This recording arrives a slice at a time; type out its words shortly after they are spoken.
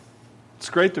It's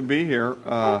great to be here.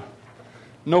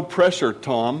 No pressure,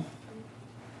 Tom.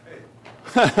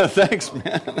 Thanks,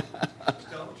 man.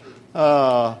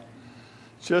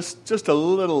 Just a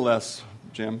little less,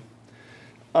 Jim.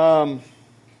 I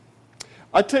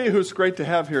tell you who's great to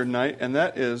have here tonight, and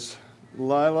that is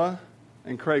Lila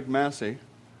and Craig Massey,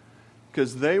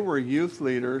 because they were youth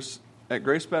leaders at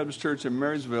Grace Baptist Church in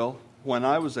Marysville when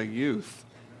I was a youth.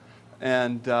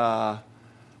 And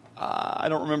I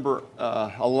don't remember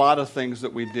a lot of things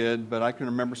that we did, but I can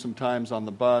remember some times on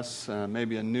the bus,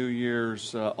 maybe a New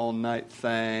Year's all-night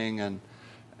thing, and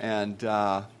I'm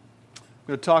going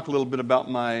to talk a little bit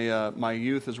about my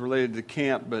youth as related to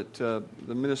camp, but the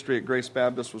ministry at Grace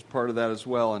Baptist was part of that as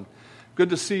well. And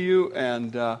good to see you,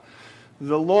 and the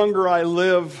longer I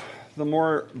live, the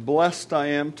more blessed I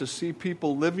am to see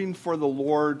people living for the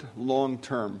Lord long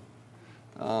term.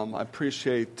 I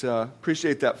appreciate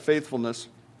that faithfulness.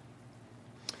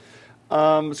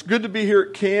 It's good to be here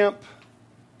at camp.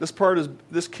 This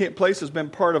place has been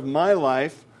part of my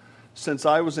life since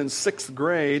I was in 6th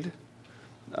grade.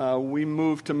 We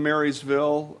moved to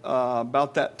Marysville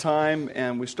about that time,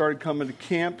 and we started coming to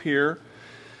camp here.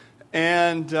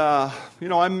 And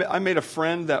I made a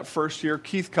friend that first year,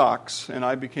 Keith Cox, and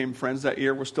I became friends that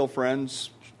year. We're still friends.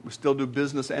 We still do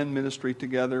business and ministry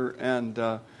together, and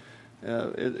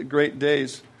great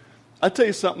days. I'll tell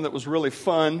you something that was really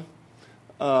fun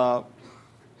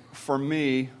for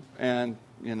me, and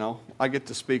I get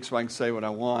to speak, so I can say what I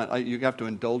want. You have to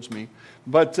indulge me,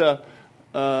 but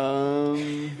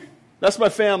that's my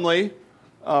family.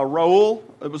 Raul,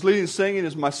 that was leading singing,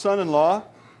 is my son-in-law,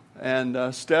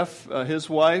 and Steph, his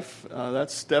wife.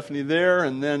 That's Stephanie there,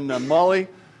 and then Molly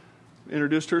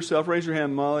introduced herself. Raise your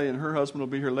hand, Molly, and her husband will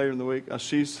be here later in the week.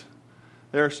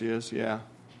 There she is. Yeah.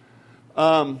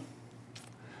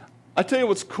 I tell you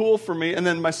what's cool for me, and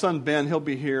then my son Ben, he'll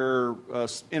be here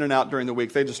in and out during the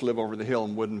week. They just live over the hill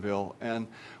in Woodinville. And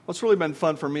what's really been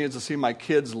fun for me is to see my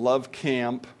kids love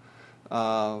camp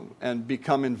and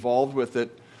become involved with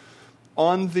it.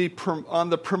 On the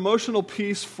promotional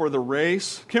piece for the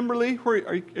race, Kimberly,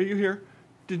 are you here?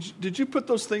 Did you put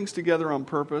those things together on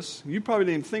purpose? You probably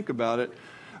didn't even think about it.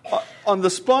 On the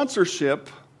sponsorship,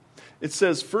 it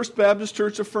says First Baptist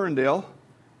Church of Ferndale.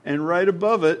 And right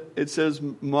above it, it says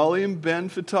Molly and Ben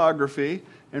Photography.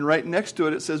 And right next to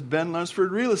it, it says Ben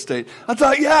Lunsford Real Estate. I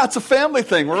thought, yeah, it's a family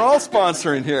thing. We're all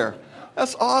sponsoring here.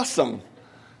 That's awesome.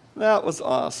 That was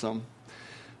awesome.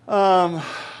 When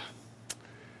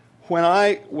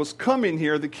I was coming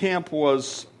here, the camp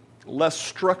was less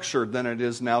structured than it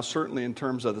is now, certainly in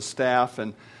terms of the staff.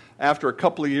 And after a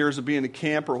couple of years of being a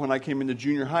camper, when I came into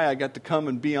junior high, I got to come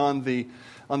and be on the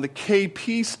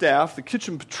KP staff, the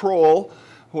kitchen patrol,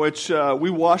 which we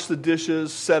washed the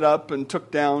dishes, set up, and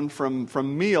took down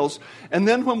from meals. And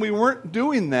then when we weren't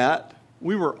doing that,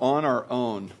 we were on our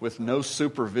own with no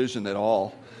supervision at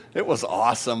all. It was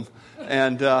awesome.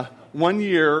 And one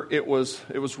year, it was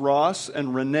Ross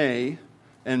and Renee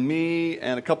and me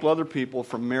and a couple other people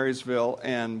from Marysville,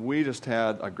 and we just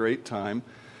had a great time.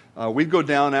 We'd go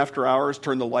down after hours,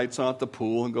 turn the lights on at the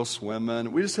pool, and go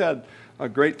swimming. We just had a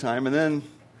great time. And then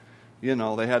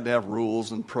they had to have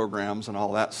rules and programs and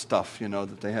all that stuff,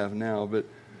 that they have now.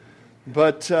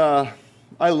 But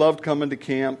I loved coming to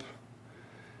camp.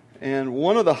 And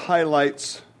one of the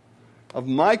highlights of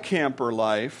my camper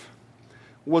life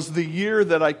was the year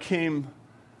that I came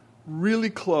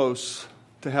really close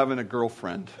to having a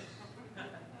girlfriend.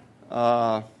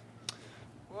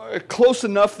 Close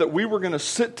enough that we were going to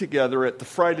sit together at the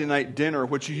Friday night dinner,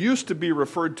 which used to be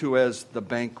referred to as the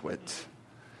banquet.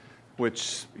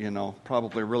 Which,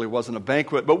 probably really wasn't a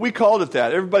banquet, but we called it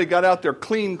that. Everybody got out their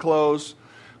clean clothes,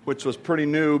 which was pretty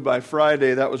new by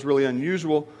Friday. That was really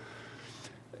unusual.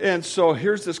 And so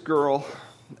here's this girl,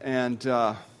 and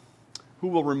who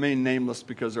will remain nameless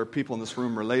because there are people in this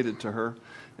room related to her.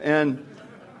 And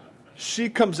she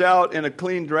comes out in a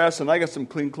clean dress, and I got some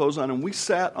clean clothes on, and we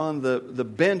sat on the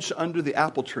bench under the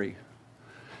apple tree.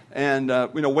 And,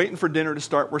 waiting for dinner to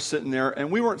start, we're sitting there, and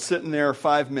we weren't sitting there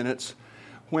 5 minutes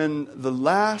when the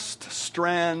last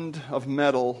strand of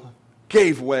metal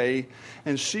gave way,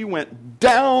 and she went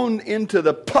down into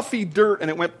the puffy dirt, and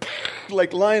it went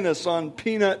like Linus on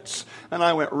Peanuts, and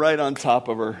I went right on top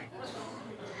of her.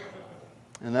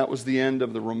 And that was the end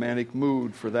of the romantic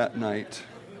mood for that night.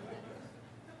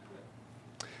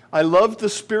 I loved the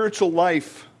spiritual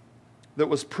life that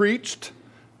was preached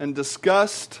and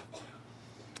discussed.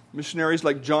 Missionaries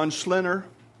like John Schlenner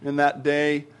in that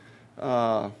day,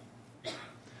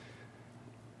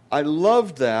 I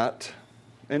loved that,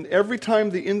 and every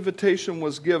time the invitation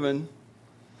was given,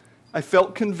 I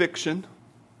felt conviction.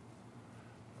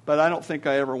 but I don't think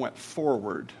I ever went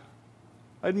forward.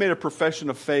 I'd made a profession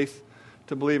of faith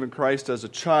to believe in Christ as a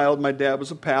child. My dad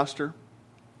was a pastor,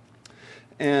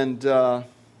 and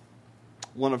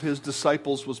one of his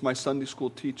disciples was my Sunday school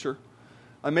teacher.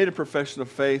 I made a profession of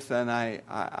faith, and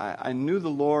I knew the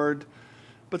Lord,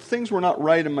 but things were not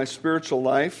right in my spiritual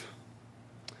life.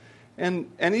 And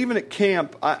even at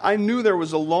camp, I knew there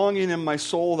was a longing in my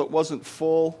soul that wasn't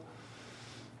full.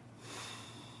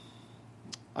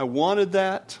 I wanted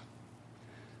that,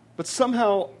 but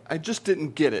somehow I just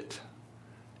didn't get it.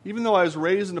 Even though I was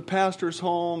raised in a pastor's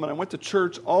home, and I went to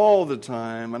church all the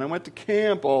time, and I went to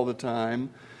camp all the time,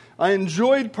 I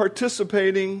enjoyed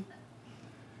participating,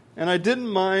 and I didn't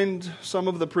mind some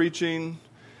of the preaching,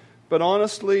 but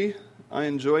honestly, I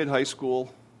enjoyed high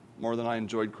school more than I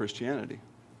enjoyed Christianity.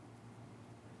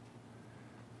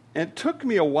 And it took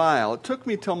me a while, it took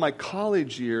me till my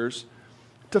college years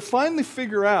to finally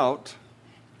figure out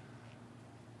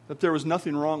that there was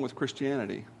nothing wrong with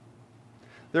Christianity.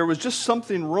 There was just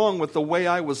something wrong with the way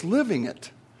I was living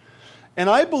it. And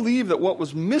I believe that what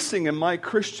was missing in my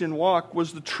Christian walk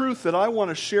was the truth that I want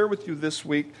to share with you this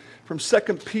week from 2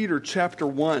 Peter chapter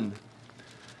 1.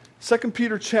 2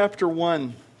 Peter chapter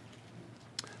 1.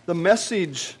 The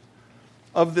message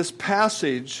of this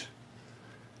passage,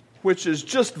 which is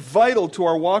just vital to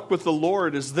our walk with the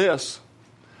Lord, is this.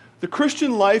 The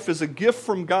Christian life is a gift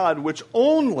from God which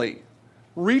only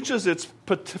reaches its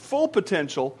full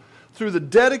potential through the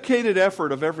dedicated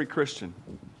effort of every Christian.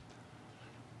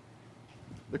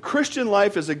 The Christian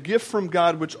life is a gift from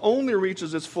God which only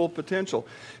reaches its full potential.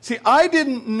 See, I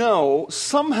didn't know,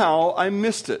 somehow I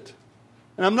missed it.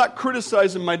 And I'm not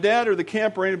criticizing my dad or the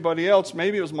camp or anybody else.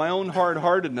 Maybe it was my own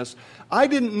hard-heartedness. I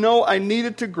didn't know I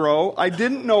needed to grow. I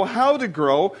didn't know how to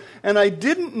grow. And I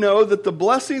didn't know that the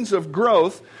blessings of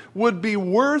growth would be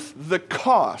worth the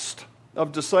cost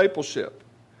of discipleship.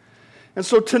 And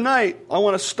so tonight, I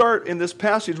want to start in this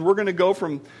passage. We're going to go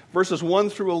from verses 1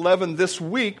 through 11 this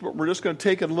week, but we're just going to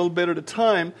take it a little bit at a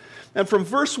time. And from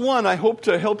verse 1, I hope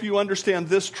to help you understand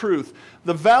this truth.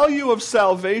 The value of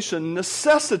salvation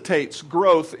necessitates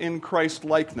growth in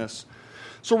Christ-likeness.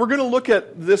 So we're going to look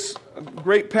at this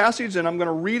great passage, and I'm going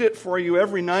to read it for you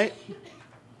every night.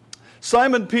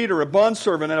 Simon Peter, a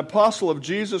bondservant and apostle of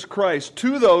Jesus Christ,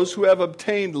 to those who have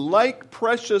obtained like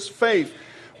precious faith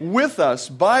with us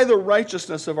by the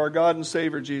righteousness of our God and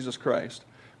Savior Jesus Christ.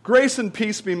 Grace and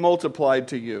peace be multiplied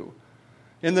to you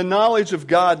in the knowledge of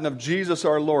God and of Jesus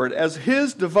our Lord, as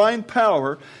His divine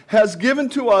power has given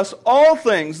to us all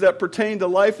things that pertain to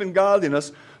life and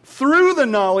godliness through the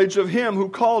knowledge of Him who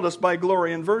called us by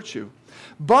glory and virtue,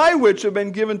 by which have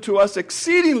been given to us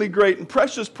exceedingly great and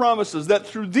precious promises, that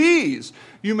through these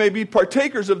you may be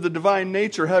partakers of the divine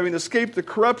nature, having escaped the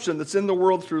corruption that's in the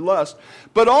world through lust.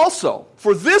 But also,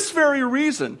 for this very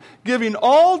reason, giving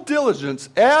all diligence,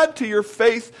 add to your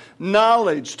faith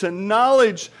knowledge, to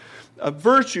knowledge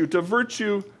virtue, to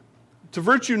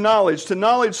virtue knowledge, to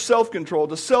knowledge self-control,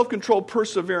 to self-control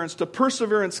perseverance, to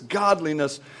perseverance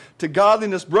godliness, to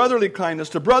godliness brotherly kindness,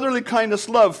 to brotherly kindness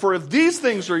love. For if these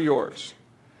things are yours,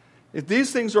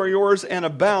 and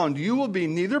abound, you will be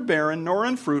neither barren nor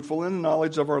unfruitful in the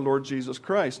knowledge of our Lord Jesus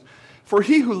Christ. For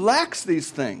he who lacks these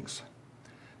things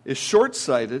is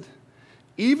short-sighted,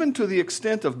 even to the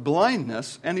extent of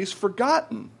blindness, and he's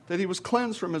forgotten that he was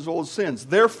cleansed from his old sins.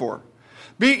 Therefore,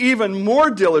 be even more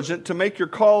diligent to make your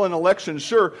call and election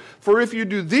sure, for if you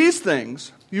do these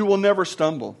things, you will never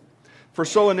stumble. For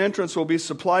so an entrance will be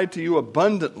supplied to you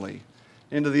abundantly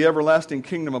into the everlasting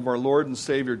kingdom of our Lord and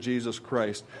Savior Jesus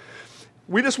Christ.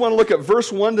 We just want to look at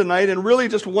verse 1 tonight, and really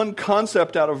just one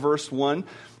concept out of verse 1.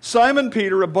 Simon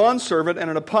Peter, a bondservant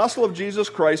and an apostle of Jesus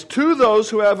Christ, to those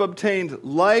who have obtained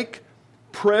like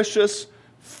precious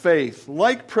faith.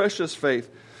 Like precious faith.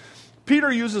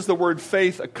 Peter uses the word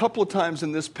faith a couple of times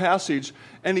in this passage,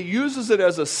 and he uses it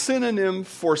as a synonym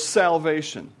for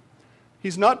salvation.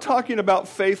 He's not talking about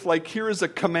faith like here is a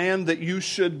command that you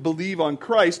should believe on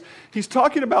Christ. He's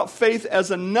talking about faith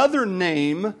as another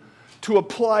name to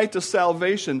apply to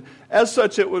salvation. As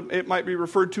such, it might be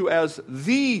referred to as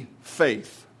the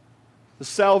faith, the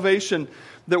salvation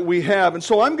that we have. And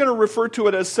so I'm going to refer to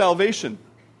it as salvation.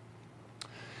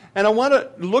 And I want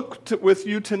to look with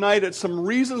you tonight at some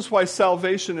reasons why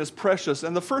salvation is precious.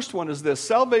 And the first one is this: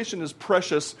 salvation is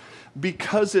precious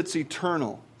because it's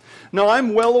eternal. Now,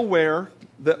 I'm well aware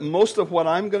that most of what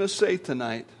I'm going to say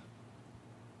tonight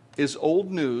is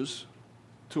old news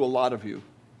to a lot of you.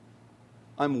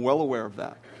 I'm well aware of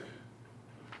that.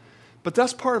 But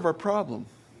that's part of our problem.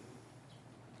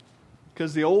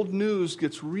 Because the old news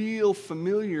gets real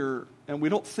familiar and we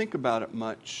don't think about it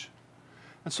much.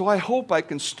 And so I hope I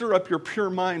can stir up your pure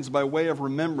minds by way of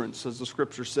remembrance, as the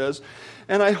Scripture says.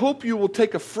 And I hope you will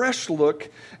take a fresh look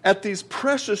at these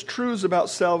precious truths about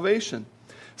salvation.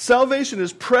 Salvation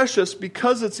is precious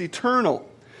because it's eternal.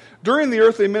 During the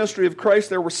earthly ministry of Christ,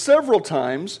 there were several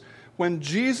times when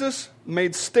Jesus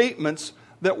made statements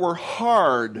that were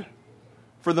hard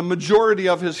for the majority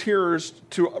of his hearers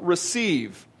to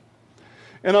receive.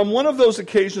 And on one of those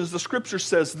occasions, the Scripture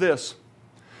says this: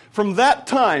 from that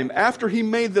time, after he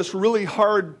made this really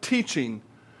hard teaching,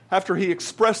 after he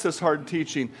expressed this hard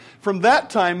teaching, from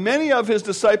that time, many of his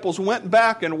disciples went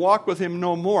back and walked with him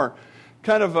no more.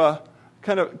 Kind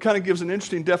of gives an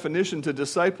interesting definition to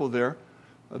disciple there.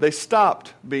 They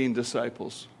stopped being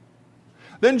disciples.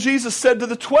 Then Jesus said to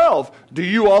the 12, "Do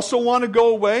you also want to go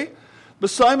away?" But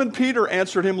Simon Peter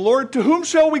answered him, "Lord, to whom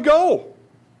shall we go?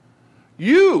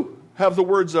 You have the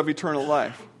words of eternal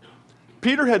life."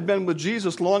 Peter had been with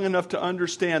Jesus long enough to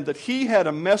understand that he had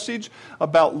a message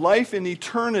about life in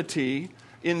eternity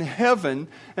in heaven,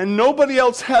 and nobody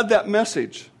else had that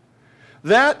message.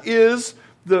 That is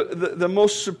the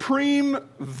most supreme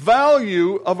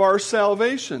value of our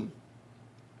salvation.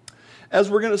 As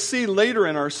we're going to see later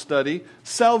in our study,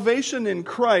 salvation in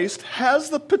Christ has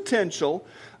the potential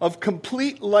of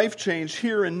complete life change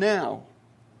here and now.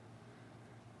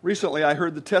 Recently, I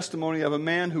heard the testimony of a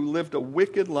man who lived a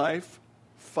wicked life,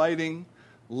 fighting,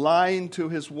 lying to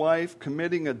his wife,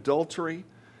 committing adultery,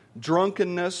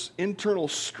 drunkenness, internal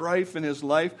strife in his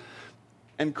life,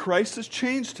 and Christ has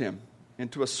changed him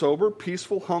into a sober,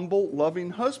 peaceful, humble, loving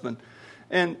husband.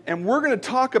 And we're going to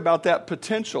talk about that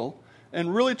potential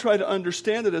and really try to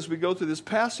understand it as we go through this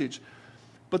passage.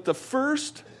 But the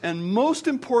first and most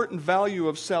important value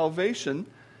of salvation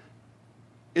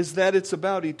is that it's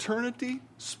about eternity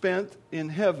spent in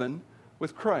heaven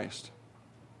with Christ.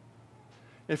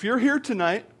 If you're here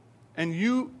tonight and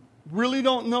you really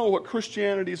don't know what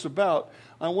Christianity is about,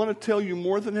 I want to tell you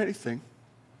more than anything,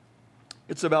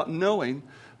 it's about knowing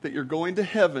that you're going to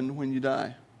heaven when you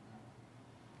die.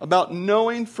 About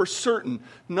knowing for certain,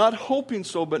 not hoping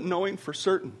so, but knowing for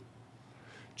certain.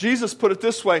 Jesus put it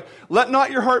this way: let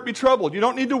not your heart be troubled. You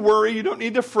don't need to worry. You don't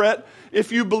need to fret.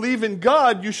 If you believe in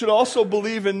God, you should also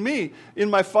believe in me.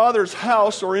 In my Father's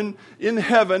house, or in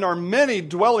heaven, are many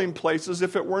dwelling places.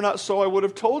 If it were not so, I would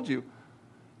have told you.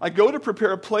 I go to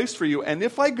prepare a place for you. And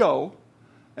if I go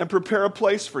and prepare a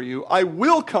place for you, I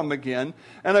will come again,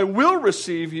 and I will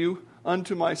receive you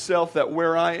unto myself, that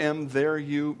where I am, there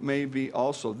you may be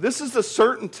also. This is the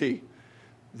certainty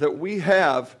that we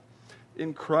have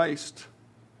in Christ.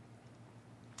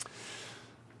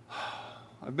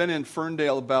 I've been in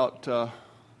Ferndale about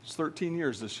 13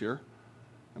 years this year.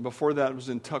 And before that, I was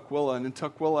in Tukwila. And in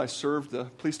Tukwila, I served the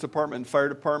police department and fire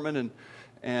department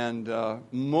and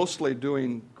mostly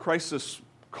doing crisis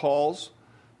calls,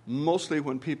 mostly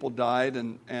when people died.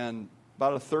 And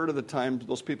about a third of the time,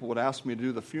 those people would ask me to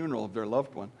do the funeral of their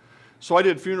loved one. So I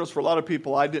did funerals for a lot of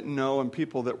people I didn't know and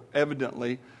people that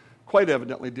quite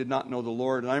evidently did not know the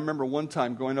Lord. And I remember one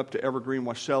time going up to Evergreen,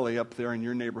 Washelli, up there in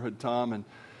your neighborhood, Tom,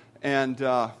 and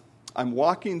I'm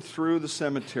walking through the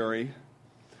cemetery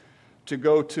to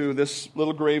go to this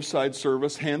little graveside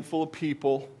service, handful of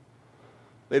people.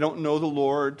 They don't know the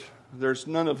Lord. There's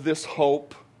none of this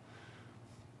hope.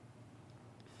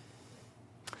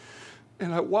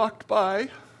 And I walked by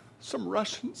some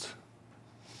Russians.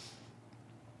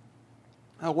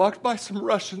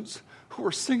 who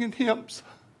were singing hymns.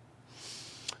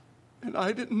 And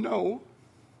I didn't know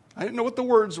what the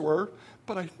words were,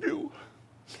 but I knew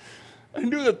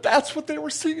that that's what they were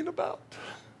singing about.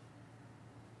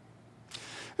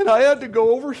 And I had to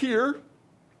go over here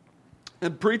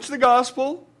and preach the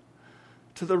gospel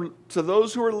to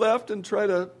those who are left and try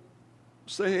to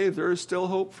say, hey, there is still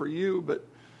hope for you. But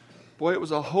boy, it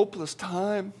was a hopeless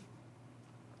time.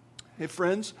 Hey,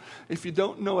 friends, if you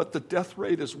don't know it, the death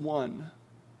rate is 1.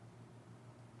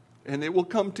 And it will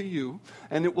come to you,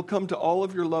 and it will come to all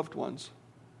of your loved ones.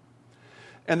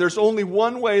 And there's only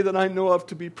one way that I know of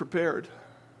to be prepared.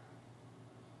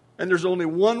 And there's only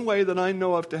one way that I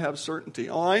know of to have certainty.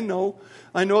 Oh, I know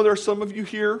there are some of you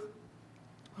here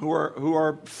who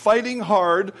are fighting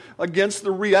hard against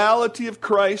the reality of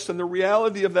Christ and the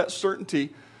reality of that certainty.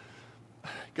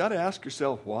 You've got to ask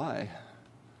yourself, why?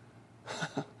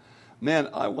 Man,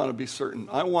 I want to be certain.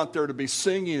 I want there to be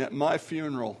singing at my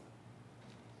funeral.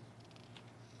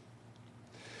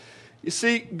 You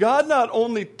see, God not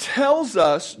only tells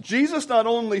us, Jesus not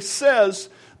only says,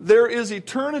 there is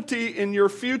eternity in your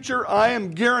future, I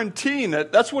am guaranteeing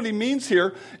it. That's what he means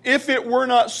here. If it were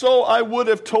not so, I would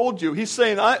have told you. He's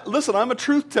saying, listen, I'm a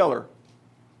truth teller.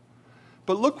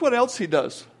 But look what else he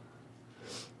does.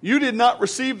 You did not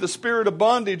receive the spirit of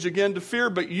bondage again to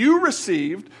fear, but you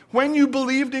received, when you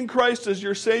believed in Christ as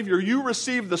your Savior, you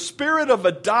received the spirit of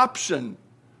adoption,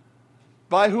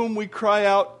 by whom we cry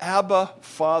out, Abba,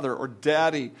 Father, or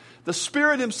Daddy. The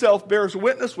Spirit Himself bears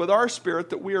witness with our spirit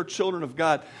that we are children of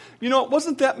God. You know, it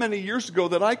wasn't that many years ago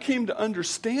that I came to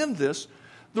understand this.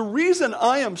 The reason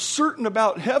I am certain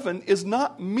about heaven is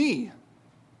not me.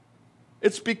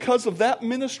 It's because of that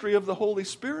ministry of the Holy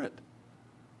Spirit.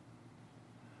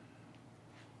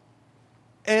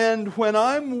 And when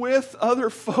I'm with other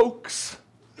folks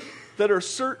that are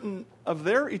certain of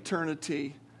their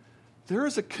eternity, there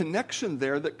is a connection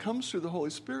there that comes through the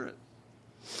Holy Spirit.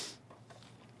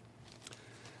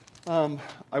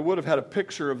 I would have had a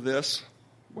picture of this.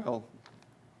 Well,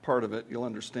 part of it, you'll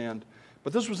understand.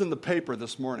 But this was in the paper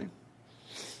this morning.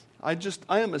 I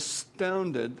am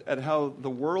astounded at how the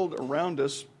world around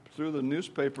us, through the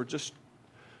newspaper, just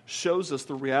shows us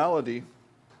the reality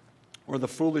or the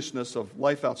foolishness of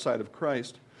life outside of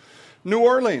Christ. New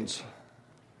Orleans.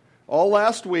 All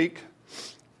last week,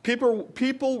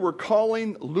 people were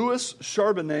calling Louis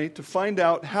Charbonnet to find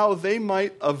out how they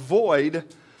might avoid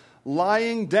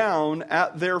lying down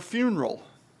at their funeral.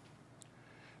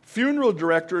 Funeral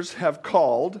directors have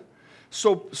called,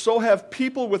 so have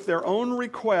people with their own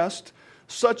request,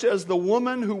 such as the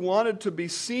woman who wanted to be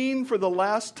seen for the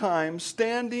last time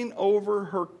standing over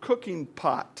her cooking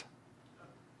pot.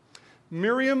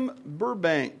 Miriam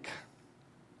Burbank.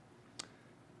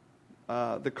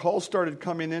 The calls started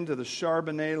coming into the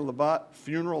Charbonnet-Labat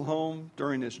funeral home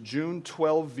during its June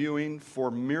 12 viewing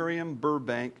for Miriam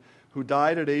Burbank, who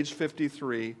died at age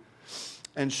 53.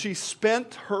 And she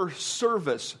spent her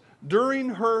service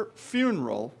during her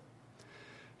funeral.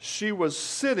 She was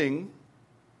sitting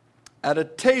at a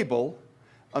table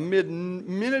amid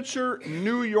miniature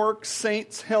New York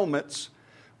Saints helmets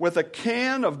with a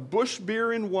can of Busch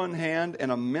beer in one hand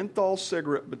and a menthol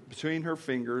cigarette between her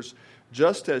fingers,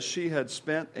 just as she had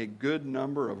spent a good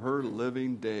number of her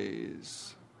living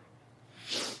days.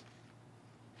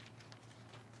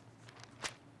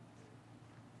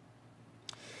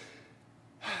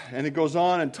 And it goes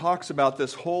on and talks about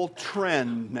this whole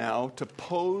trend now to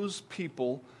pose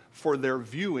people for their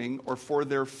viewing or for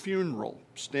their funeral.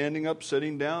 Standing up,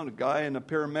 sitting down, a guy in a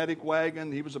paramedic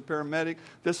wagon, he was a paramedic,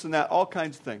 this and that, all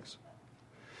kinds of things.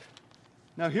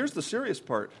 Now here's the serious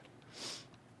part.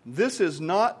 This is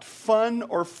not fun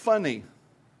or funny.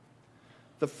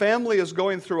 The family is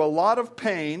going through a lot of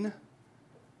pain.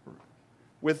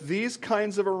 With these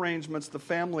kinds of arrangements, the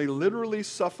family literally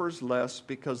suffers less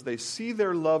because they see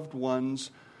their loved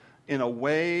ones in a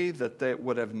way that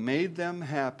would have made them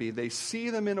happy. They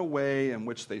see them in a way in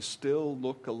which they still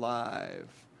look alive,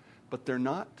 but they're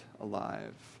not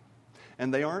alive.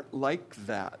 And they aren't like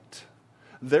that.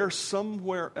 They're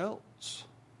somewhere else.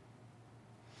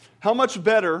 How much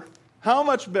better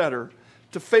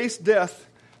to face death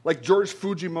like George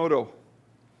Fujimoto.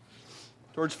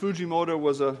 George Fujimoto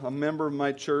was a member of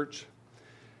my church.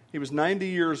 He was 90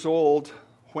 years old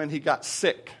when he got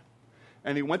sick.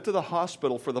 And he went to the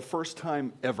hospital for the first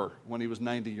time ever when he was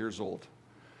 90 years old.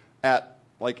 At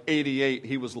like 88,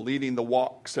 he was leading the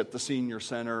walks at the senior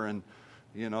center and,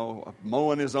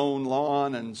 mowing his own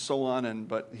lawn and so on.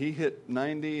 But he hit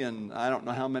 90 and I don't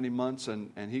know how many months,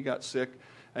 and he got sick.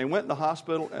 And he went in the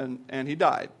hospital and he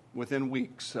died within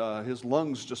weeks. His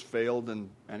lungs just failed and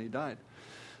he died.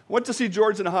 Went to see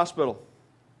George in the hospital.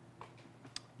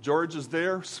 George is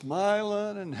there,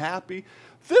 smiling and happy.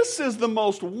 This is the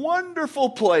most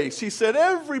wonderful place. He said,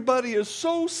 everybody is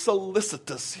so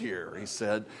solicitous here, he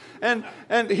said. And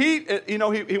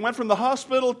he went from the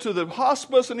hospital to the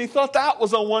hospice, and he thought that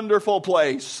was a wonderful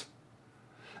place.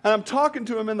 And I'm talking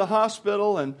to him in the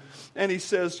hospital, and he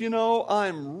says,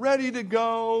 I'm ready to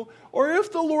go. Or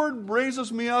if the Lord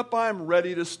raises me up, I'm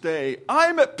ready to stay.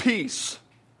 I'm at peace.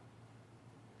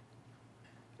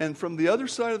 And from the other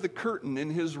side of the curtain in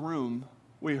his room,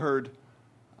 we heard,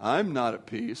 I'm not at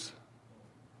peace.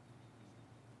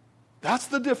 That's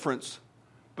the difference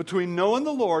between knowing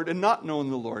the Lord and not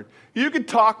knowing the Lord. You could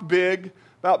talk big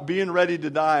about being ready to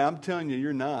die. I'm telling you,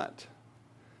 you're not.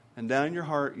 And down in your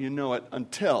heart, you know it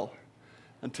until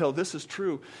this is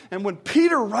true. And when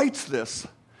Peter writes this,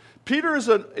 Peter is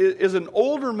an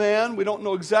older man. We don't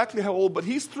know exactly how old, but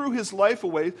he's threw his life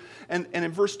away. And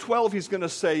in verse 12, he's going to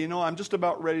say, I'm just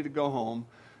about ready to go home.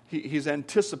 He's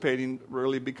anticipating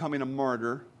really becoming a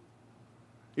martyr.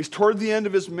 He's toward the end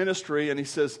of his ministry, and he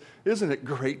says, isn't it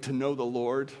great to know the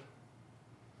Lord?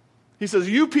 He says,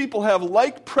 you people have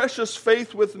like precious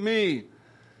faith with me.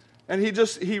 And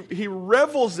he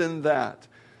revels in that.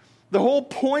 The whole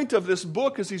point of this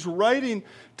book is he's writing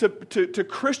to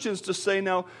Christians to say,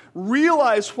 now,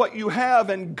 realize what you have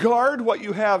and guard what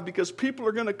you have, because people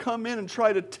are going to come in and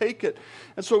try to take it.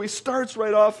 And so he starts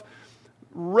right off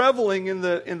reveling in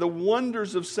the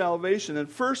wonders of salvation. And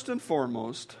first and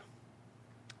foremost,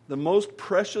 the most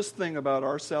precious thing about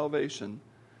our salvation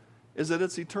is that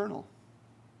it's eternal.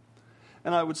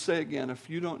 And I would say again, if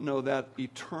you don't know that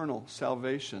eternal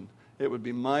salvation, it would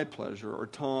be my pleasure, or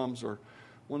Tom's, or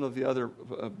one of the other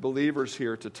believers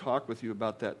here, to talk with you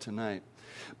about that tonight.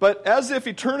 But as if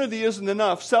eternity isn't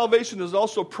enough, salvation is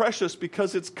also precious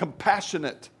because it's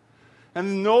compassionate.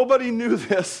 And nobody knew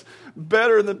this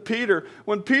better than Peter.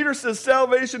 When Peter says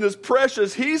salvation is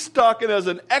precious, he's talking as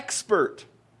an expert.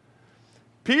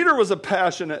 Peter was a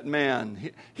passionate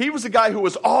man. He was a guy who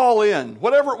was all in.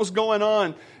 Whatever was going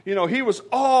on, he was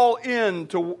all in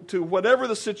to whatever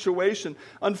the situation.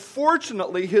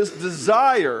 Unfortunately, his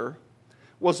desire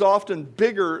was often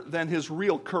bigger than his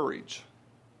real courage.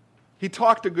 He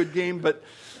talked a good game, but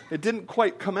it didn't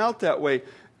quite come out that way.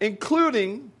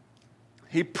 Including,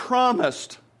 he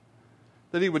promised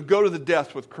that he would go to the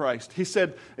death with Christ. He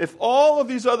said, if all of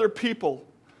these other people,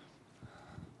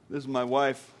 this is my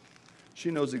wife,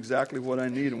 she knows exactly what I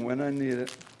need and when I need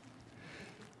it.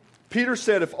 Peter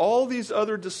said, if all these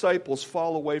other disciples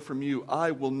fall away from you,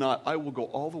 I will not. I will go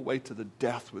all the way to the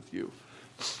death with you.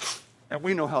 And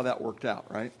we know how that worked out,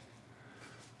 right?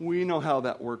 We know how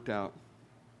that worked out.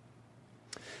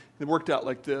 It worked out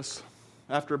like this.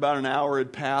 After about an hour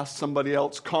had passed, somebody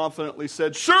else confidently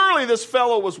said, surely this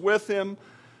fellow was with him,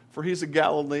 for he's a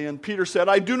Galilean. Peter said,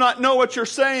 I do not know what you're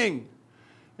saying.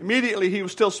 Immediately he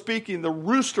was still speaking, the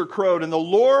rooster crowed, and the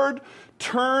Lord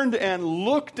turned and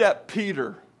looked at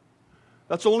Peter.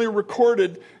 That's only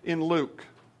recorded in Luke.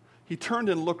 He turned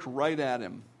and looked right at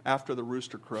him after the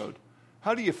rooster crowed.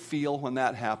 How do you feel when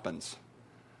that happens?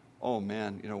 Oh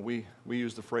man, we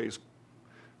use the phrase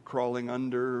crawling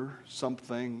under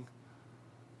something.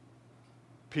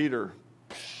 Peter,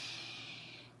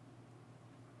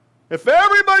 if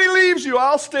everybody leaves you,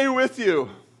 I'll stay with you.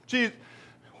 Gee,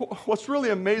 what's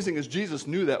really amazing is Jesus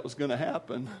knew that was going to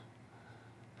happen.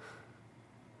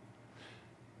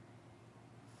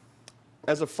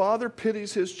 As a father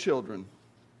pities his children,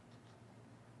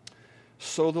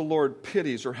 so the Lord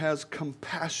pities or has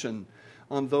compassion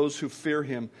on those who fear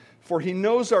him. For he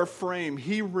knows our frame.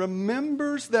 He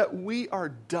remembers that we are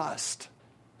dust.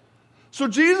 So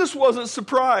Jesus wasn't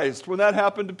surprised when that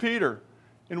happened to Peter.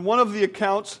 In one of the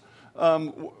accounts,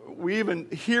 we even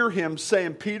hear him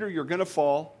saying, Peter, you're going to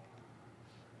fall.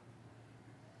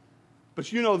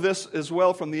 But you know this as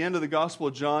well from the end of the Gospel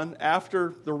of John.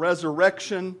 After the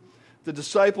resurrection, the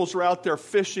disciples are out there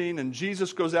fishing, and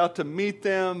Jesus goes out to meet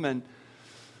them, and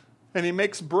he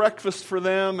makes breakfast for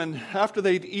them. And after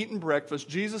they'd eaten breakfast,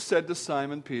 Jesus said to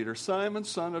Simon Peter, Simon,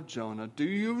 son of Jonah, do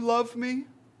you love me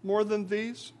more than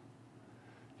these?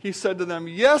 He said to them,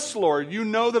 yes, Lord, you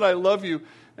know that I love you.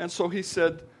 And so he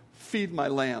said, feed my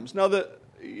lambs. Now,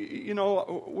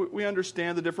 we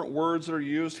understand the different words that are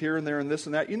used here and there and this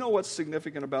and that. You know what's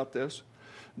significant about this?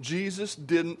 Jesus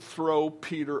didn't throw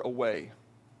Peter away.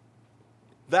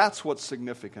 That's what's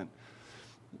significant.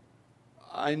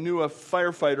 I knew a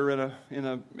firefighter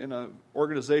in a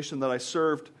organization that I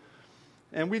served,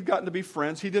 and we'd gotten to be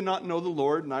friends. He did not know the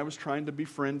Lord, and I was trying to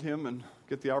befriend him and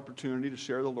get the opportunity to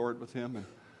share the Lord with him. And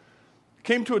it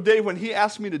came to a day when he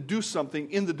asked me to do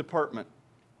something in the department.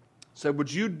 Said,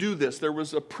 would you do this? There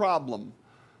was a problem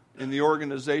in the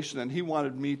organization, and he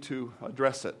wanted me to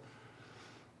address it.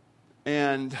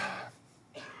 And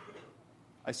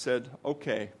I said,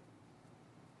 okay.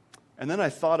 And then I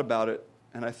thought about it,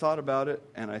 and I thought about it,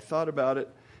 and I thought about it,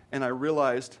 and I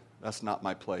realized that's not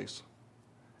my place.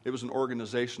 It was an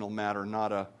organizational matter,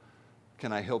 not a,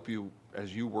 can I help you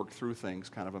as you work through things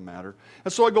kind of a matter.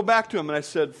 And so I go back to him, and I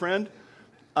said, friend,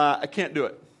 I can't do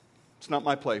it. It's not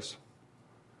my place.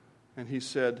 And he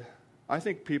said, I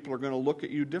think people are going to look at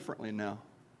you differently now.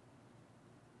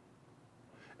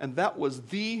 And that was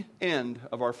the end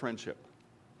of our friendship.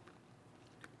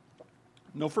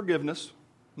 No forgiveness,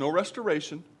 no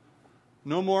restoration,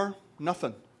 no more,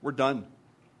 nothing. We're done.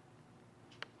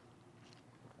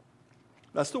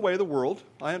 That's the way of the world.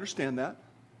 I understand that.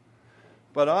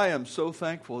 But I am so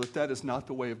thankful that that is not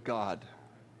the way of God.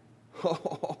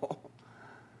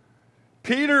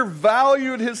 Peter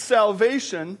valued his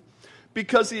salvation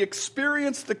because he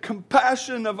experienced the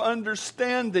compassion of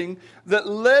understanding that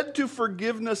led to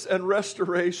forgiveness and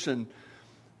restoration.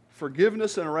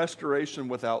 Forgiveness and restoration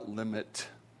without limit.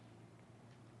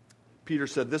 Peter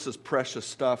said, this is precious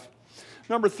stuff.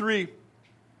 Number 3,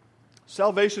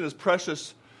 salvation is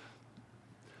precious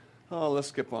Oh, let's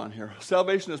skip on here.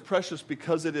 Salvation is precious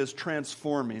because it is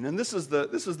transforming. And this is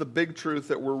the big truth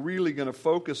that we're really going to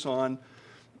focus on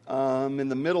in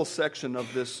the middle section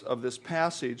of this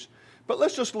passage. But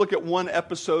let's just look at one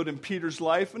episode in Peter's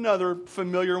life, another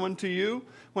familiar one to you.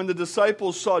 When the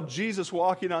disciples saw Jesus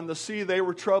walking on the sea, they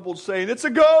were troubled, saying, "It's a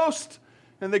ghost!"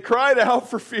 And they cried out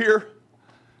for fear.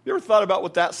 You ever thought about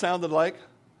what that sounded like?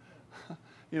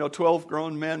 12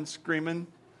 grown men screaming.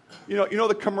 You know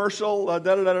the commercial,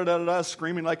 da-da-da-da-da-da,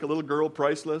 screaming like a little girl,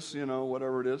 priceless,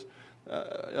 whatever it is.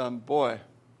 Boy.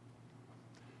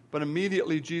 But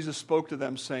immediately Jesus spoke to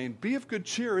them, saying, "Be of good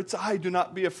cheer, it's I, do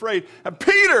not be afraid." And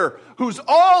Peter, who's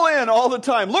all in all the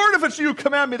time, "Lord, if it's you,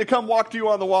 command me to come walk to you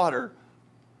on the water."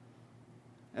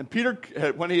 And Peter,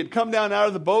 when he had come down out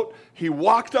of the boat, he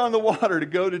walked on the water to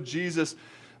go to Jesus.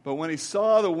 But when he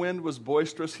saw the wind was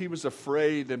boisterous, he was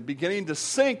afraid, and beginning to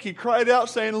sink, he cried out,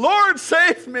 saying, "Lord,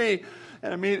 save me!"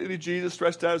 And immediately Jesus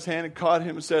stretched out his hand and caught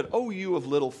him and said, "Oh, you of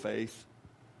little faith,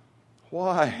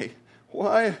 why?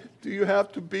 Why do you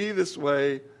have to be this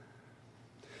way?"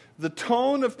 The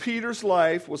tone of Peter's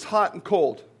life was hot and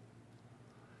cold.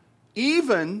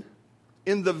 Even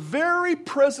in the very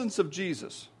presence of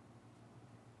Jesus,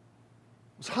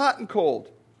 it was hot and cold.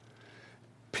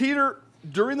 Peter,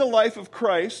 during the life of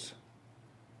Christ,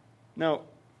 now,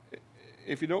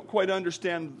 if you don't quite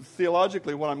understand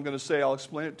theologically what I'm going to say, I'll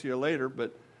explain it to you later,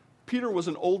 but Peter was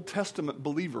an Old Testament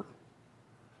believer.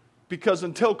 Because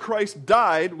until Christ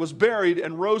died, was buried,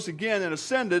 and rose again and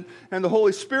ascended, and the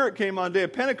Holy Spirit came on the day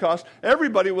of Pentecost,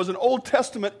 everybody was an Old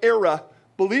Testament era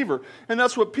believer. And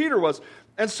that's what Peter was.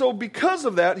 And so because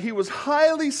of that, he was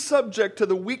highly subject to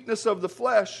the weakness of the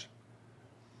flesh,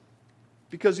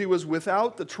 because he was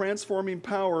without the transforming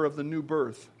power of the new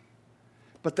birth.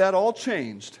 But that all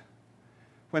changed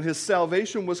when his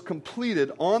salvation was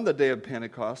completed on the day of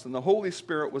Pentecost and the Holy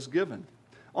Spirit was given.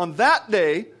 On that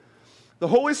day, the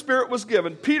Holy Spirit was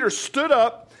given. Peter stood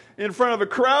up in front of a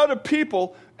crowd of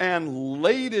people and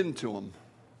laid into them.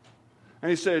 And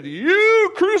he said,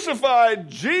 "You crucified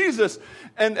Jesus."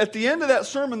 And at the end of that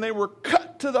sermon, they were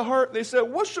cut to the heart. They said,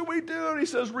 "What should we do?" And he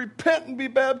says, "Repent and be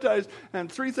baptized."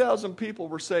 And 3,000 people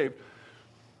were saved.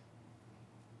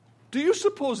 Do you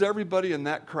suppose everybody in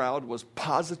that crowd was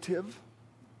positive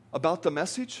about the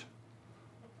message?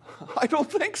 I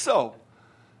don't think so.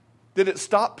 Did it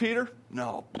stop Peter?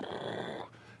 No.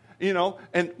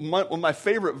 And my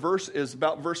favorite verse is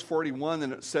about verse 41,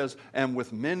 and it says, "And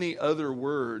with many other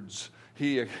words,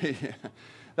 he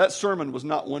that sermon was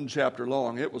not one chapter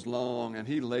long. It was long, and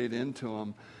he laid into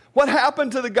them. What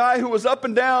happened to the guy who was up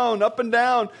and down, up and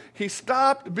down? He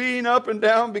stopped being up and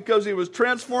down because he was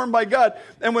transformed by God.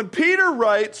 And when Peter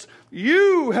writes,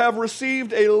 "You have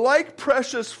received a like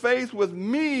precious faith with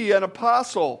me, an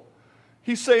apostle,"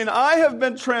 he's saying, I have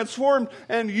been transformed,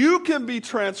 and you can be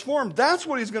transformed. That's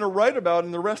what he's going to write about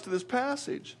in the rest of this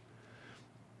passage.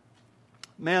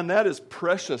 Man, that is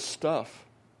precious stuff.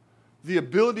 The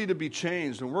ability to be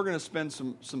changed, and we're going to spend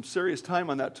some serious time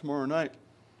on that tomorrow night.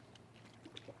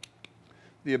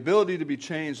 The ability to be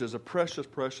changed is a precious,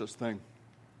 precious thing.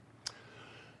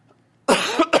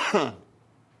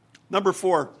 Number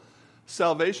 4,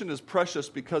 salvation is precious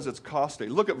because it's costly.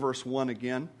 Look at verse 1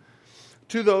 again.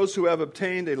 To those who have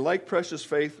obtained a like precious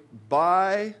faith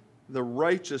by the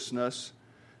righteousness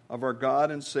of our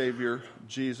God and Savior,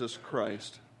 Jesus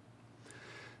Christ.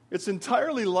 It's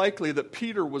entirely likely that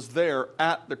Peter was there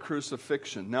at the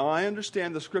crucifixion. Now, I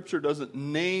understand the Scripture doesn't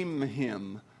name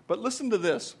him, but listen to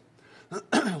this.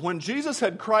 When Jesus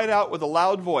had cried out with a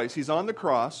loud voice, he's on the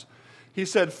cross, he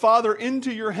said, "Father,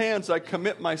 into your hands I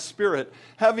commit my spirit."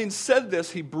 Having said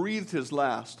this, he breathed his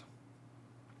last.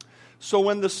 So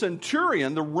when the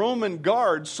centurion, the Roman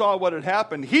guard, saw what had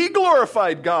happened, he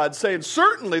glorified God, saying,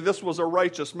 "Certainly this was a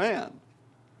righteous man."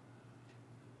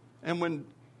 And when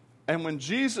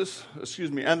Jesus,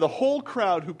 and the whole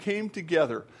crowd who came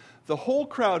together,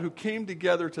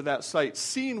 to that site,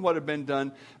 seeing what had been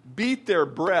done, beat their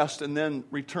breast and then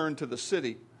returned to the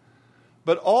city.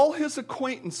 But all his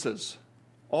acquaintances,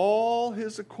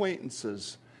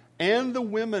 and the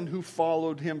women who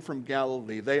followed him from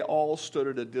Galilee, they all stood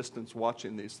at a distance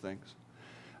watching these things.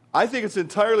 I think it's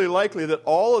entirely likely that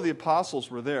all of the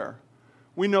apostles were there.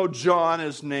 We know John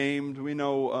is named. We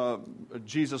know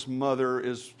Jesus' mother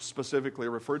is specifically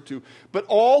referred to. But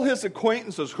all his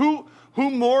acquaintances, who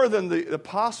more than the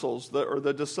apostles or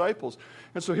the disciples?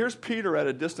 And so here's Peter at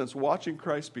a distance watching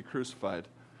Christ be crucified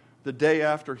the day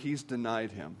after he's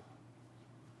denied him.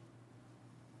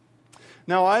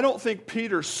 Now, I don't think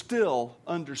Peter still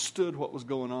understood what was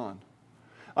going on.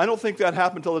 I don't think that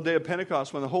happened until the day of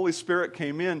Pentecost when the Holy Spirit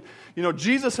came in. You know,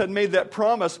 Jesus had made that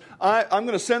promise, I'm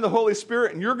going to send the Holy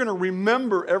Spirit and you're going to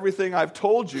remember everything I've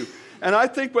told you. And I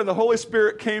think when the Holy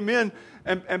Spirit came in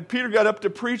and Peter got up to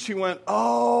preach, he went,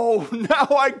 oh,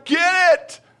 now I get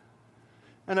it.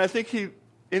 And I think he,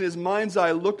 in his mind's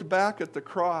eye, looked back at the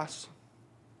cross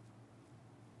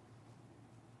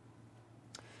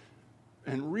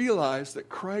and realized that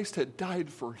Christ had died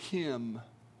for him.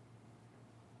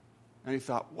 And he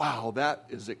thought, wow, that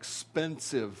is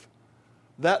expensive.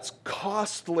 That's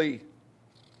costly.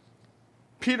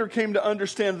 Peter came to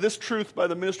understand this truth by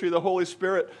the ministry of the Holy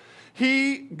Spirit.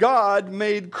 God,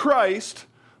 made Christ,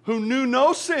 who knew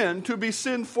no sin, to be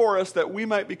sin for us, that we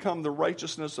might become the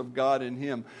righteousness of God in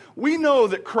him. We know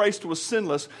that Christ was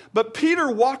sinless, but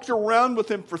Peter walked around with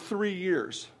him for 3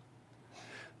 years.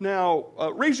 Now,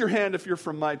 raise your hand if you're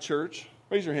from my church.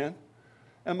 Raise your hand.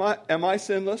 Am I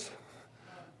sinless?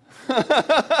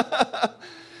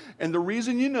 And the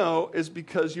reason you know is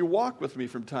because you walk with me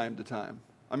from time to time.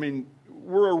 I mean,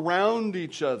 we're around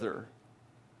each other.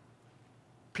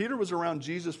 Peter was around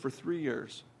Jesus for 3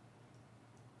 years.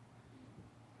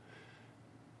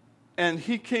 And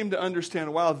he came to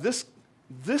understand, wow, this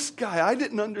guy, I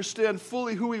didn't understand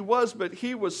fully who he was, but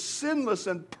he was sinless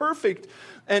and perfect.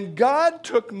 And God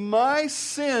took my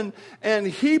sin and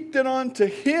heaped it onto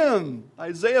him.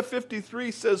 Isaiah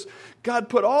 53 says, God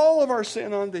put all of our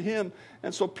sin onto him.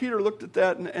 And so Peter looked at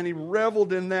that and he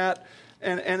reveled in that.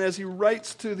 And as he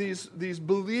writes to these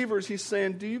believers, he's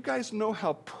saying, do you guys know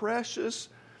how precious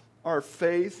our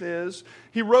faith is?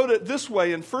 He wrote it this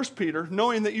way in 1 Peter,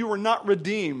 knowing that you were not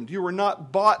redeemed, you were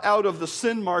not bought out of the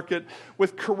sin market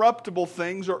with corruptible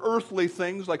things or earthly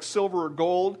things like silver or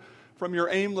gold from your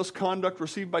aimless conduct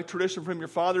received by tradition from your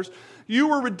fathers. You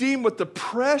were redeemed with the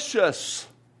precious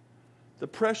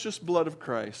blood of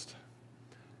Christ,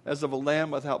 as of a lamb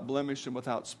without blemish and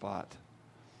without spot.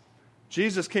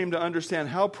 Jesus came to understand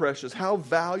how precious, how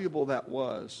valuable that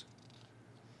was.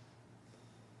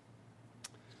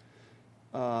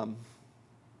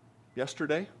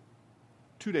 Yesterday,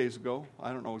 2 days ago,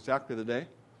 I don't know exactly the day,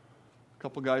 a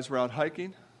couple guys were out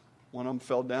hiking. One of them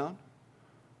fell down.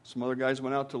 Some other guys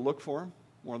went out to look for him.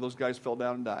 One of those guys fell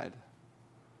down and died.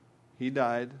 He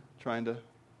died trying to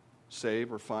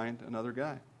save or find another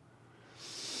guy.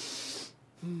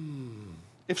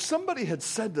 If somebody had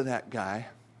said to that guy,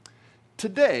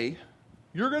 today,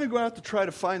 you're going to go out to try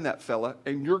to find that fella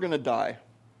and you're going to die.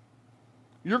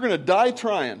 You're going to die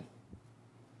trying.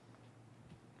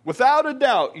 Without a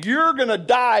doubt, you're going to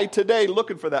die today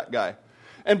looking for that guy.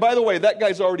 And by the way, that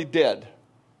guy's already dead.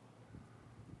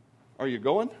 Are you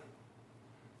going?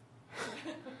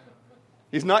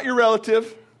 He's not your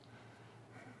relative.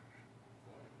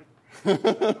 That's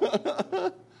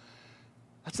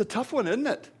a tough one, isn't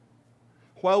it?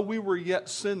 While we were yet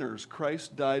sinners,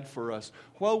 Christ died for us.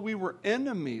 While we were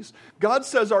enemies, God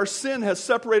says our sin has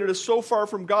separated us so far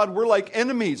from God, we're like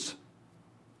enemies.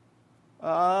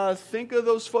 Think of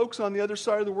those folks on the other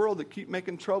side of the world that keep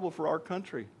making trouble for our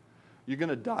country. You're going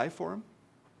to die for them?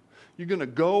 You're going to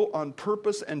go on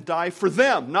purpose and die for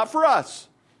them, not for us.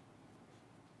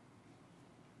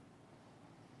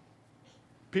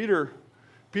 Peter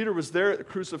was there at the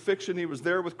crucifixion. He was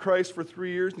there with Christ for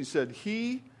 3 years, and he said,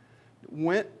 he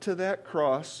went to that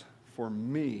cross for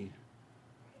me.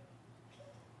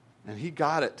 And he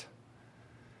got it.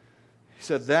 He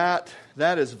said, that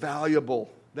is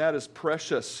valuable. That is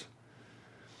precious.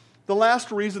 The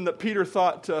last reason that Peter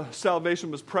thought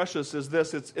salvation was precious is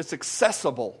this: it's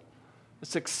accessible.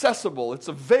 It's accessible. It's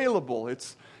available.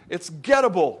 It's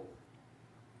gettable.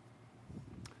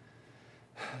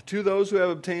 To those who have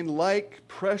obtained like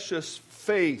precious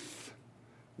faith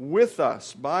with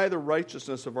us by the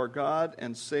righteousness of our God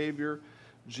and Savior,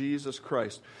 Jesus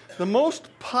Christ. The most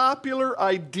popular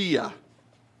idea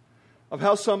of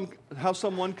how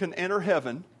someone can enter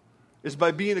heaven is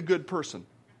by being a good person.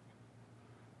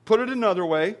 Put it another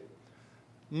way,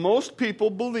 most people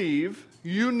believe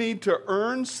you need to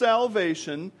earn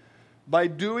salvation by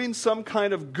doing some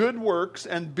kind of good works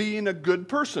and being a good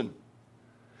person.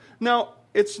 Now,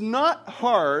 it's not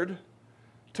hard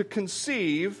to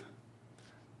conceive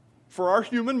for our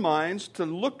human minds to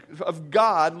look of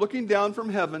God looking down from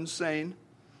heaven saying,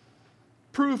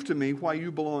 prove to me why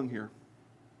you belong here.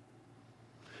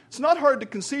 It's not hard to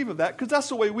conceive of that because that's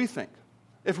the way we think.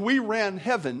 If we ran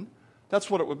heaven, that's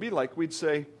what it would be like. We'd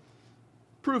say,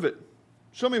 prove it.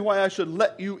 Show me why I should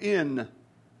let you in.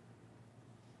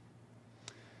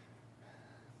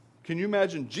 Can you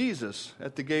imagine Jesus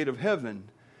at the gate of heaven,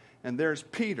 and there's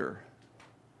Peter.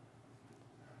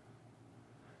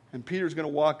 And Peter's going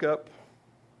to walk up.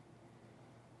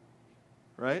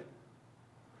 right?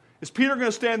 Is Peter going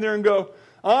to stand there and go,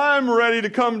 I'm ready to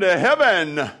come to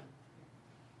heaven?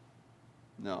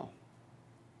 No.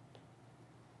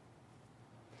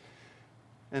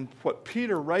 And what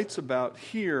Peter writes about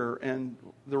here and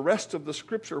the rest of the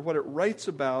Scripture, what it writes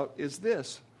about is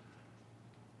this.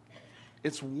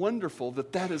 It's wonderful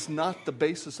that that is not the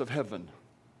basis of heaven.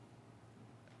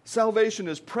 Salvation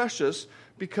is precious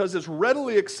because it's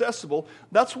readily accessible.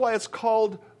 That's why it's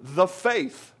called the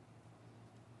faith.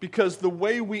 Because the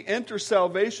way we enter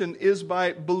salvation is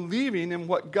by believing in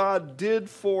what God did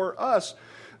for us.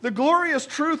 The glorious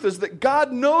truth is that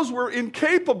God knows we're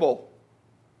incapable.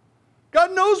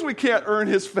 God knows we can't earn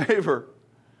His favor.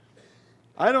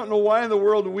 I don't know why in the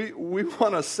world we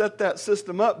want to set that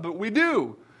system up, but we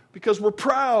do, because we're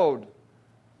proud.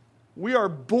 We are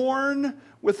born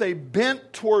with a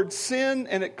bent toward sin,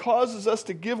 and it causes us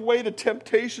to give way to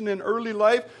temptation in early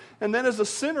life. And then as a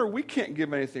sinner, we can't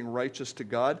give anything righteous to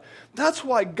God. That's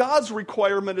why God's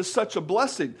requirement is such a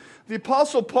blessing. The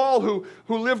Apostle Paul, who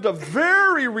lived a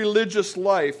very religious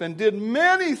life and did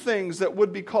many things that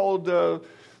would be called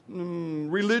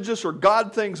religious or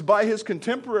God things by his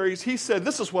contemporaries, he said,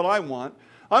 this is what I want.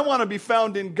 I want to be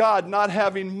found in God, not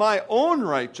having my own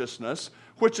righteousness,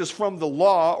 which is from the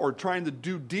law or trying to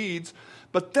do deeds,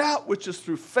 but that which is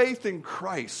through faith in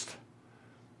Christ.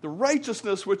 The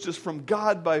righteousness which is from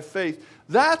God by faith.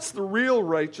 That's the real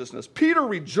righteousness. Peter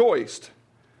rejoiced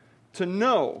to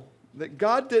know that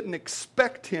God didn't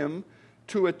expect him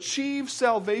to achieve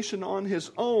salvation on his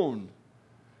own.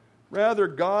 Rather,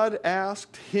 God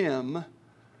asked him,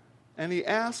 and He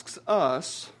asks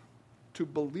us to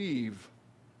believe.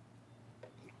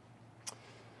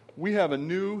 We have a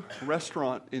new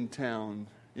restaurant in town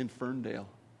in Ferndale,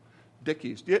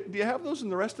 Dickey's. Do you have those in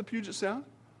the rest of Puget Sound?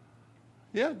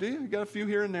 Yeah, do you? You got a few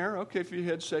here and there. Okay, if your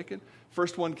head's shaking.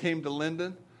 First one came to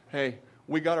Linden. Hey,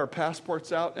 we got our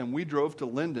passports out, and we drove to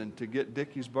Linden to get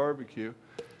Dickey's barbecue.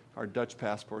 Our Dutch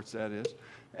passports, that is.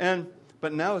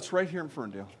 But now it's right here in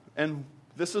Ferndale. And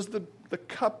this is the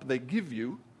cup they give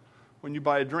you when you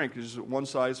buy a drink. It's just one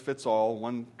size fits all,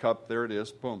 one cup, there it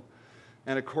is, boom.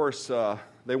 And of course,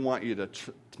 they want you to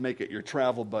make it your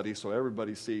travel buddy so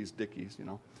everybody sees Dickey's, you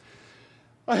know.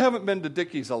 I haven't been to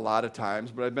Dickey's a lot of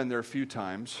times, but I've been there a few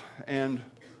times. And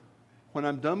when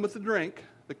I'm done with the drink,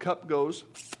 the cup goes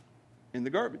in the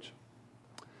garbage.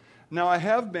 Now, I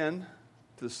have been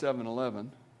to the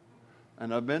 7-Eleven,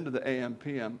 and I've been to the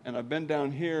AM/PM, and I've been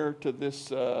down here to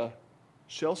this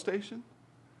Shell station.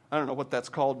 I don't know what that's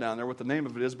called down there, what the name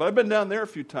of it is, but I've been down there a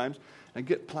few times and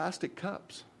get plastic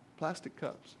cups.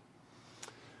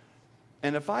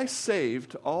 And if I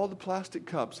saved all the plastic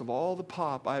cups of all the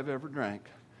pop I've ever drank,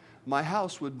 my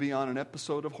house would be on an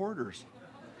episode of Hoarders.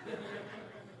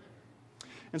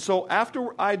 And so after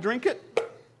I drink it,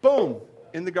 boom,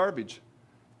 in the garbage.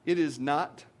 It is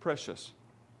not precious.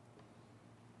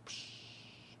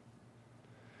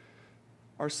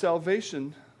 Our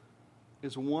salvation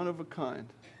is one of a kind.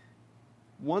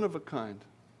 One of a kind.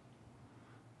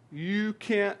 You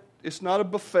can't, it's not a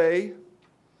buffet.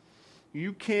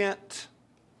 You can't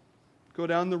go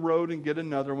down the road and get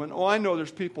another one. Oh, I know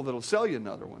there's people that'll sell you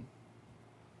another one.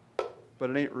 But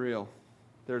it ain't real.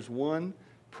 There's one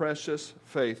precious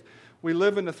faith. We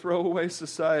live in a throwaway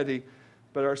society,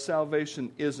 but our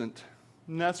salvation isn't.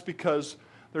 And that's because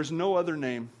there's no other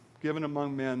name given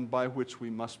among men by which we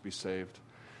must be saved.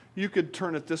 You could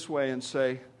turn it this way and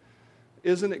say,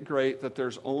 isn't it great that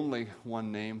there's only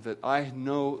one name, that I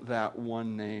know that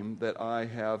one name, that I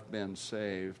have been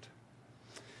saved?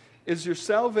 Is your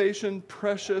salvation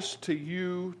precious to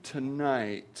you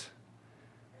tonight?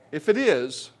 If it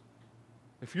is,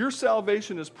 if your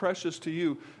salvation is precious to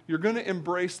you, you're going to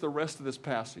embrace the rest of this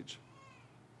passage.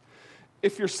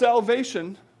 If your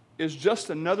salvation is just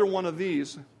another one of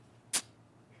these,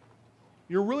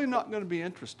 you're really not going to be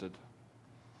interested.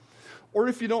 Or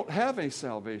if you don't have any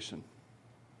salvation,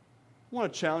 I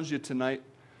want to challenge you tonight,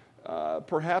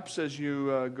 perhaps as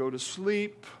you go to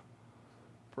sleep,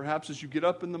 perhaps as you get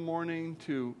up in the morning,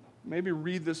 to maybe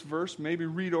read this verse, maybe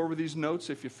read over these notes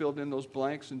if you filled in those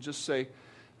blanks, and just say,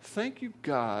 thank you,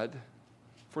 God,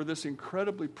 for this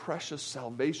incredibly precious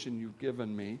salvation you've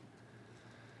given me.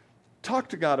 Talk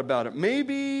to God about it.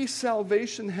 Maybe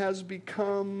salvation has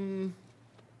become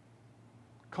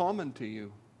common to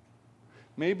you.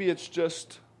 Maybe it's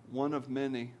just one of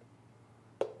many.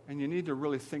 And you need to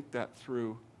really think that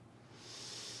through.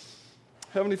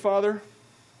 Heavenly Father,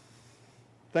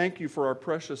 thank you for our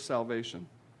precious salvation.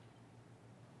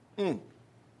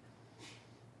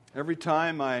 Every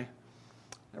time I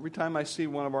Every time I see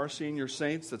one of our senior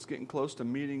saints that's getting close to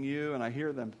meeting you and I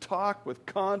hear them talk with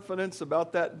confidence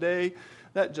about that day,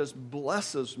 that just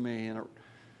blesses me and it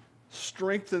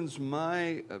strengthens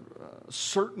my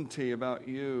certainty about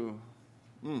you.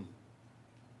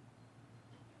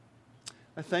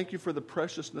 I thank you for the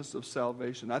preciousness of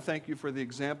salvation. I thank you for the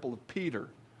example of Peter,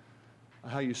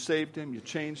 how you saved him, you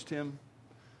changed him,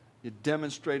 you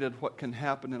demonstrated what can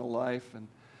happen in a life. And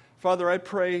Father, I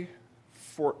pray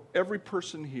for every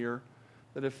person here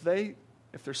that if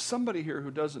there's somebody here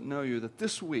who doesn't know you, that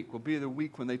this week will be the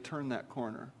week when they turn that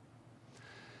corner.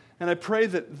 And I pray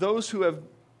that those who have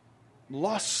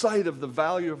lost sight of the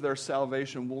value of their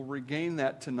salvation will regain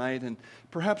that tonight and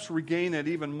perhaps regain it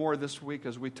even more this week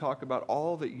as we talk about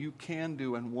all that you can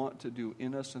do and want to do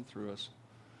in us and through us.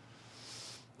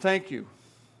 Thank you.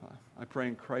 I pray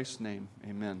in Christ's name.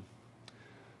 Amen.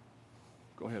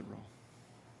 Go ahead, Ro.